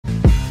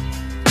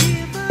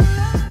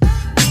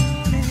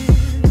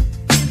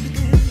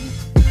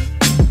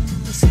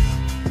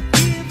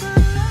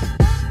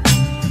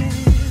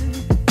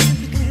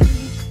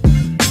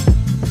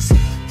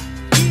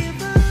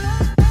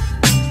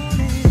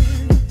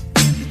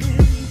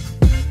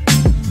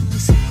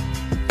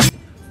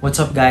What's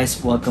up guys?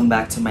 Welcome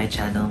back to my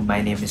channel. My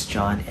name is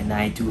John and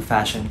I do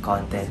fashion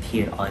content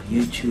here on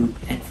YouTube,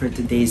 and for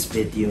today's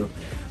video,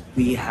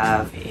 we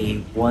have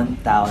a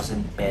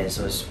 1,000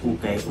 pesos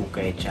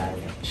Ukay-Ukay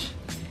challenge.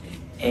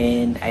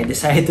 And I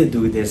decided to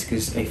do this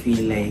because I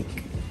feel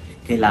like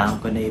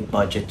kailangan ko na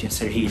i-budget yung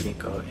sarili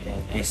ko,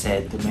 and I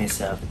said to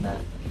myself na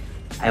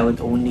I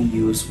would only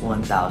use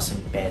 1,000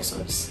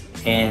 pesos.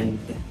 And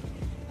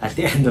at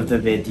the end of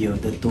the video,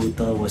 the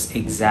total was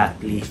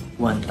exactly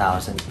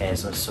 1,000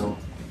 pesos.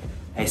 So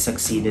I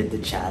succeeded the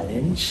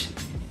challenge.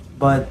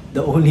 But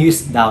the only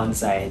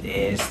downside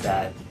is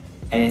that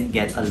I didn't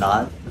get a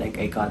lot. Like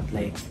I got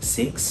like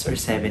 6 or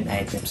 7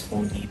 items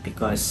only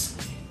because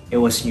it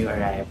was new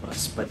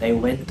arrivals. But I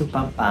went to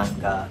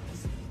Pampanga.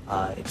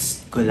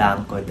 It's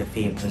Kulangko, the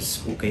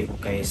famous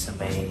Ukay-Ukay sa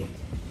may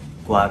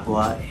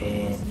Guagua.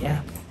 And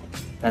yeah,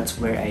 that's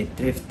where I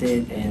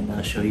thrifted, and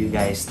I'll show you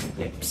guys the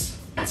clips.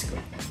 Let's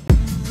go.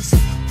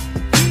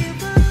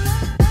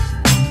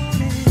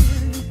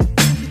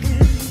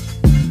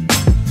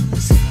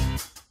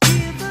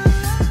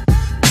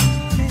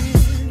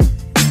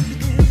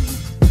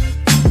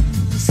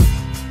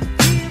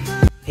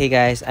 Hey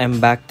guys,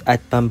 I'm back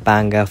at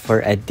Pampanga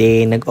for a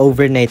day.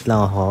 Nag-overnight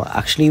lang ako.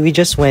 Actually, we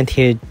just went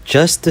here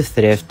just to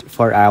thrift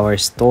for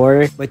our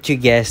store. But you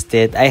guessed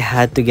it, I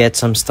had to get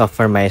some stuff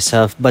for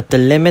myself. But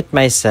to limit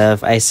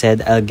myself, I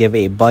said I'll give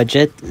a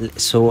budget.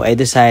 So I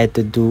decided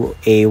to do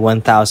a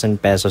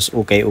 1,000 pesos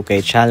Ukay-Ukay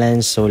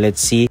challenge. So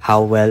let's see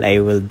how well I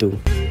will do.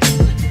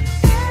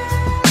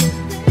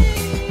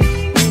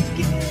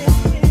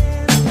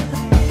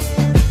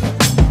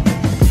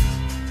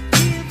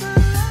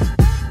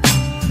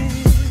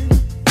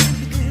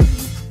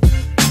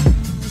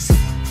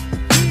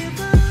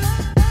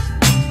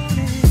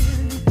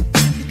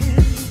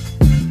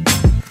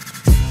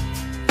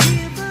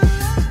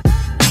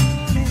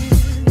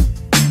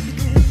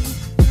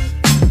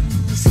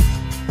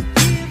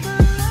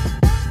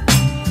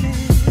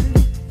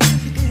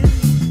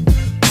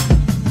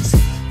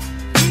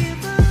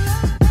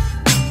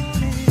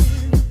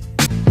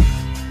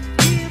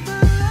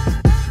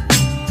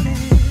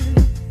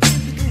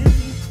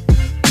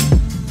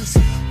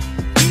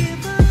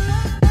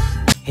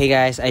 Hey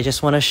guys, I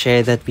just want to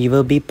share that we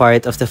will be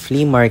part of the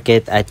flea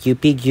market at UP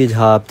Youth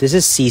Hub. This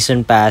is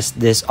season pass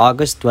this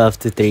August 12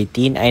 to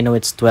 13. I know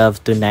it's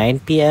 12 to 9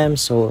 p.m.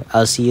 so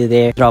I'll see you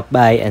there. Drop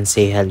by and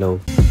say hello.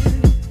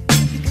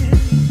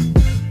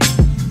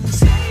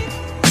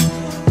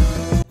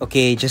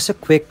 Okay, just a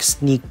quick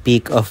sneak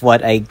peek of what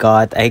I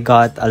got. I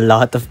got a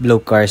lot of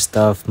Blowcar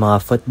stuff,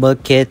 mga football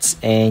kits,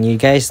 and you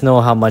guys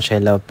know how much I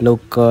love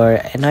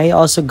Blowcar. And I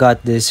also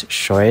got these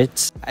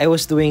shorts. I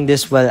was doing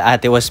this while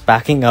Ate was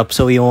packing up,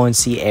 so you won't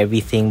see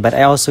everything. But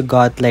I also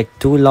got like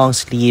 2 long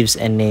sleeves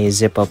and a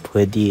zip-up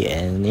hoodie,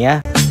 and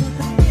yeah.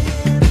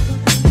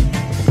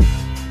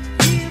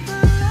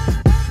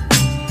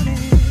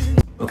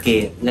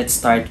 Okay, let's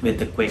start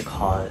with the quick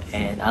haul,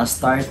 and I'll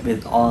start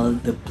with all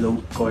the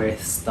Blowcar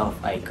stuff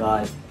I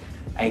got.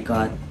 I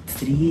got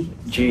 3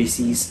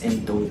 jerseys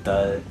in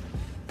total,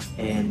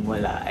 and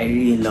voila, I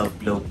really love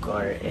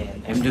Blowcar,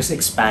 and I'm just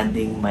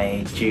expanding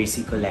my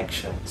jersey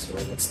collection. So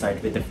let's start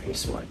with the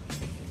first one.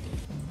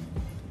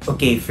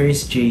 Okay,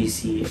 first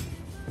jersey.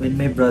 When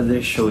my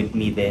brother showed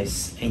me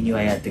this, I knew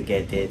I had to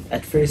get it.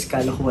 At first,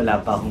 kala ko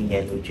wala pa akong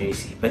yellow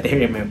jersey, but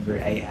I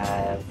remember I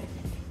have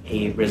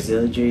a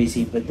Brazil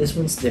jersey, but this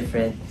one's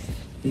different.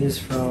 This is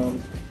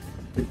from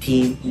the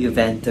team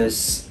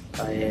Juventus,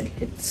 and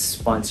it's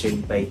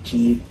sponsored by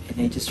Jeep,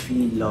 and I just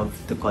really love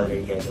the color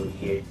yellow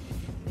here.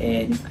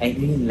 And I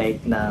really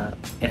like na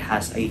it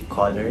has a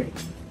collar,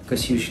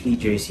 because usually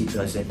jersey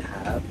doesn't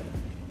have.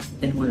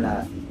 And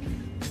wala.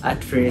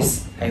 At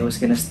first, I was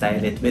gonna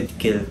style it with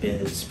Kill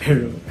Bills,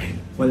 pero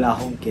wala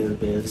akong Kill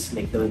Bills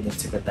like the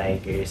Onitsuka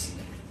Tigers.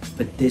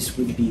 But this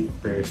would be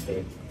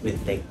perfect with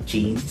like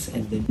jeans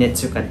and the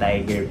Onitsuka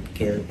Tiger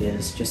Kill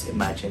Bills. Just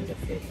imagine the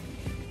fit.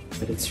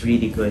 But it's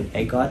really good.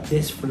 I got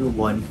this for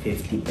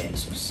 150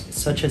 pesos. It's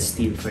such a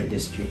steal for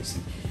this jersey.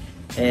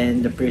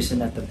 And the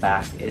person at the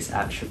back is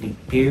actually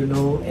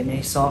Pirlo, and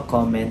I saw a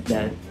comment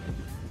that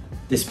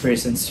this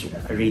person's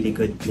a really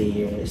good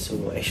player,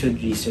 so I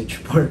should research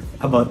more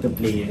about the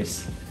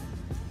players.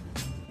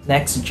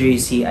 Next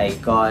jersey I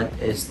got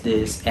is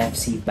this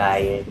FC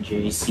Bayern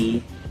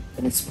jersey,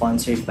 and it's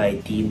sponsored by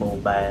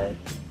T-Mobile.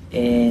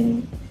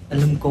 And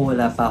alam ko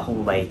wala pa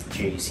akong white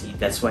jersey,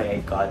 that's why I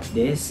got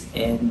this.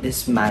 And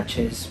this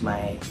matches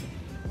my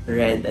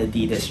red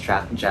Adidas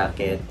track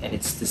jacket, and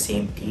it's the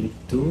same team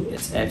too.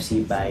 It's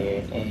FC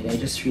Bayern, and I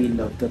just really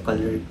love the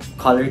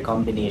color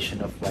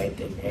combination of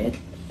white and red.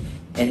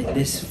 And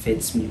this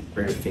fits me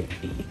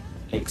perfectly,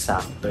 like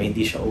sakto,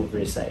 hindi siya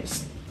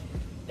oversized.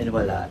 And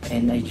wala,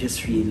 and I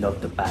just really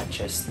love the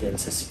patches din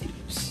sa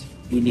sleeves.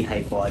 Really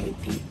high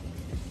quality.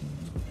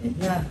 And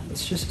yeah,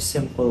 it's just a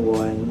simple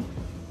one.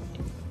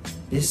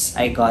 This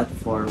I got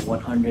for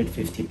 150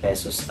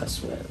 pesos as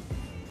well.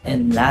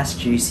 And last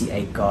jersey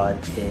I got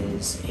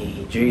is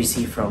a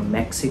jersey from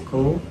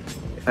Mexico.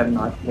 If I'm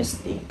not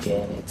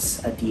mistaken, it's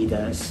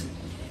Adidas.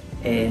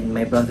 And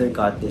my brother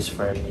got this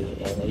for me,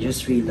 and I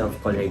just really love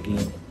color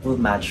green. It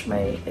will match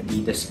my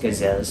Adidas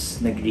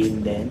Gazelles na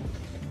green din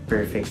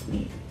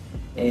perfectly.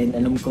 And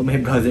alam ko my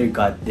brother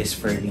got this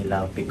for me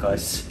lang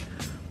because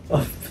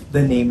of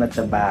the name at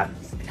the back.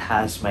 It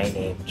has my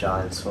name,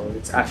 John, so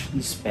it's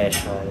actually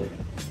special.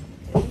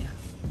 And yeah,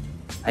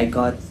 I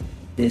got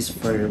this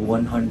for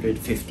 150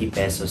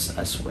 pesos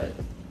as well.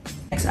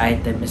 Next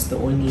item is the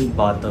only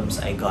bottoms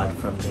I got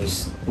from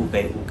this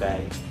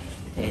Ukay-Ukay.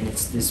 And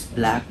it's this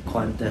black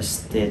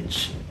contrast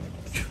stitch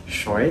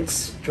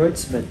shorts.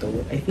 Shorts ba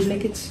to? I feel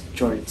like it's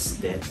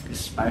shorts din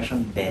because parang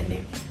siyang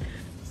denim.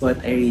 But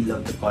I really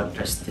love the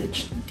contrast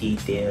stitch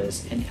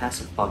details, and it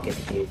has a pocket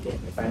here din.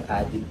 Parang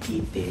added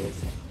detail.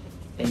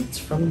 And it's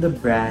from the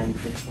brand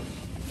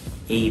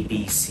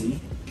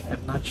ABC.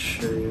 I'm not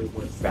sure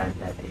what brand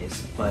that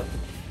is, but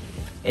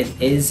it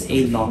is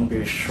a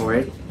longer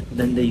short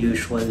than the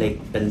usual, like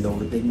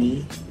below the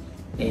knee.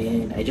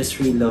 And I just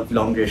really love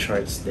longer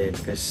shorts then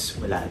because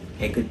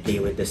I could play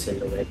with the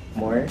silhouette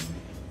more.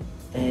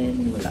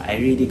 And I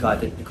really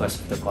got it because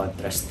of the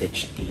contrast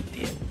stitch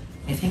detail.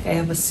 I think I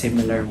have a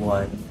similar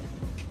one,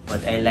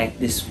 but I like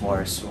this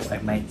more, so I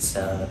might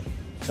sell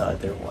the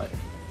other one.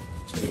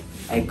 So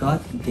I got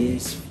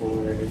this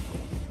for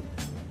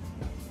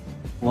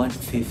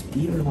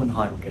 150 or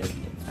 100 if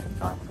I'm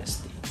not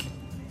mistaken.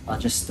 I'll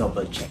just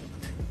double check.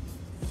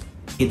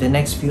 The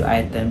next few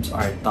items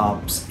are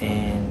tops,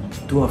 and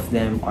two of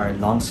them are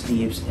long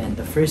sleeves. And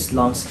the first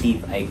long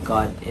sleeve I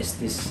got is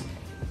this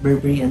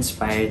Burberry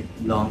inspired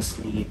long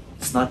sleeve.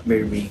 It's not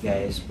Burberry,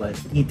 guys, but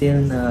detail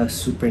na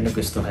super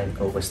nagustuhan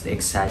ko was the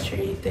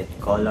exaggerated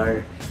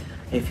color.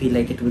 I feel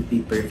like it would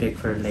be perfect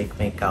for like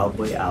my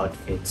cowboy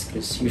outfits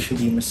because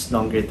usually mas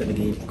longer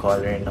talaga yung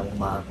color ng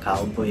mga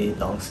cowboy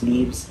long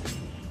sleeves.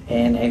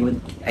 And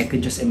I could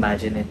just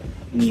imagine it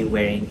me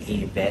wearing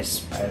a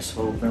vest para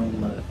sobrang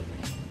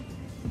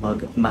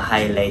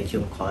ma-highlight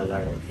yung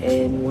color.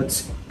 And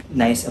what's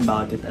nice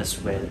about it as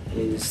well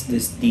is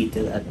this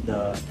detail at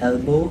the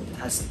elbow. It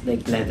has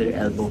like leather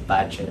elbow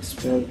patches.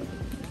 Well,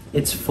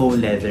 it's faux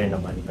leather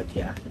naman, but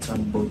yeah, it's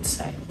on both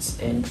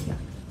sides. And yeah,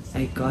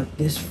 I got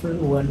this for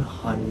 100,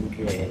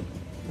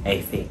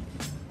 I think.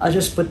 I'll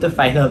just put the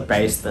final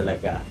price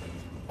talaga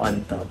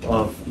on top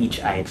of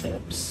each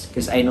items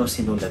because I know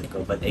sinulat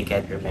ko but I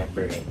can't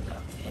remember right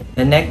now. And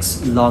the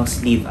next long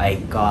sleeve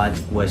I got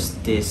was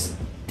this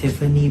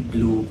Tiffany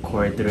blue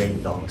corduroy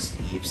long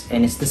sleeves,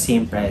 and it's the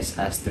same price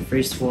as the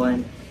first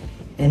one.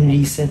 And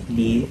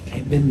recently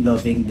I've been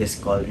loving this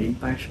color,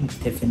 parang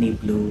Tiffany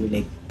blue,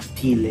 like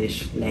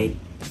tealish, like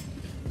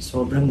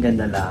sobrang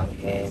ganda lang.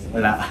 And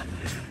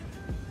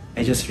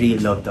I just really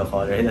love the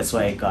color, that's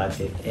why I got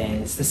it.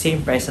 And it's the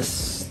same price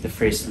as the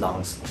first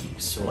long sleeve,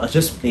 so I'll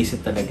just place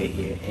it talaga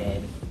here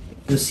and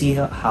you'll see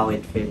how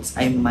it fits.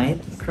 I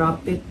might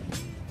crop it,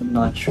 I'm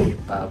not sure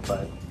pa,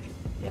 but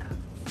yeah.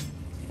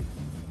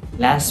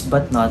 Last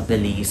but not the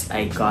least,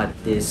 I got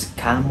this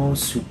camo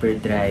super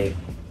dry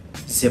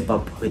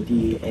zip-up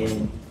hoodie,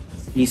 and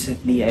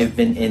recently I've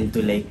been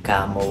into like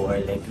camo or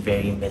like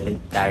very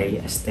military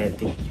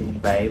aesthetic yung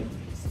vibe.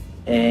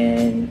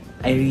 And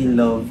I really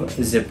love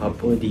zip-up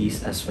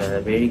hoodies as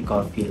well. Very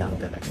comfy lang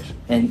talaga siya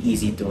and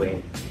easy to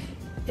wear.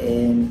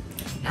 And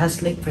it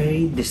has like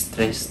very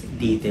distressed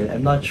detail.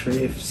 I'm not sure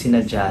if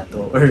sinadya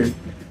to or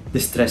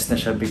distressed na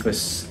siya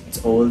because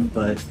it's old,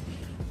 but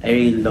I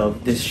really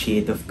love this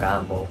shade of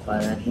camo.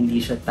 Parang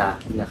hindi siya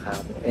tacky na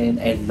camo.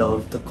 And I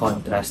love the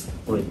contrast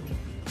hood.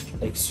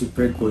 Like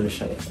super cool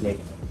siya.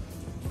 Like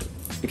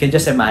you can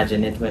just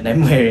imagine it when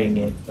I'm wearing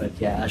it. But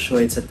yeah, I'll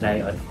show it's a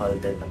try on haul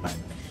din naman.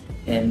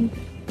 And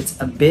it's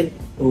a bit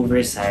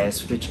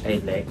oversized, which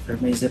I like for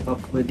my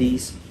zip-up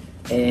hoodies.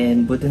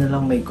 And buti na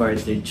lang may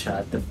corded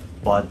siya at the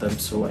bottom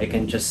so I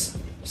can just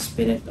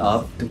spin it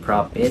up to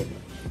crop it.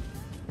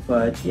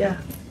 But yeah.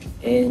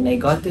 And I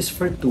got this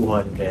for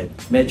 200.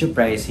 Medyo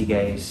pricey,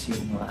 guys,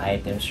 yung mga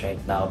items right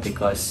now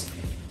because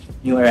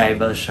new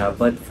arrival siya.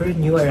 But for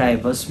new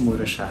arrivals,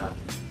 mura siya.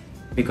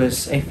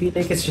 Because I feel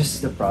like it's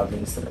just the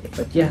province talaga.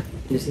 But yeah,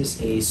 this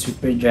is a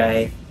super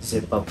dry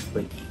zip-up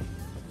hoodie.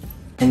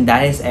 And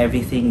that is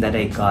everything that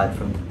I got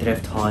from the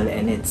thrift haul,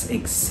 and it's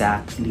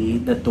exactly,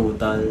 the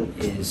total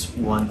is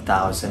 1,000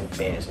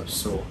 pesos.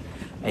 So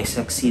I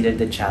succeeded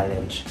the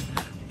challenge.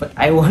 But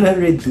I wanna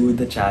redo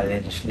the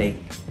challenge, like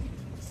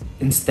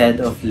instead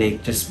of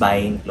like just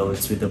buying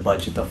clothes with a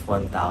budget of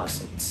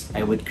 1,000,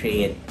 I would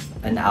create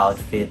an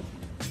outfit,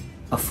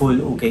 a full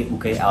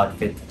Ukay-Ukay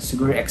outfit.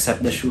 Siguro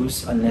except the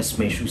shoes, unless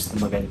may shoes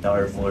na maganda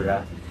or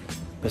mura.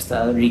 Basta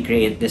I'll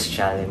recreate this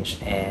challenge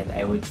and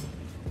I would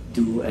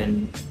do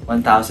an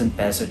 1,000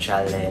 peso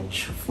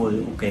challenge full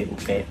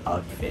Ukay-Ukay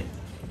outfit.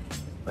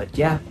 But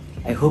yeah,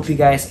 I hope you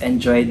guys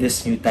enjoyed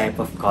this new type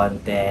of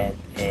content,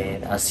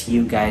 and I'll see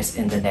you guys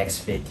in the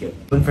next video.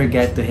 Don't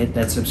forget to hit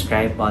that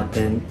subscribe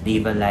button,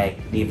 leave a like,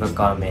 leave a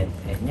comment,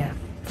 and yeah,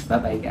 bye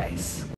bye guys.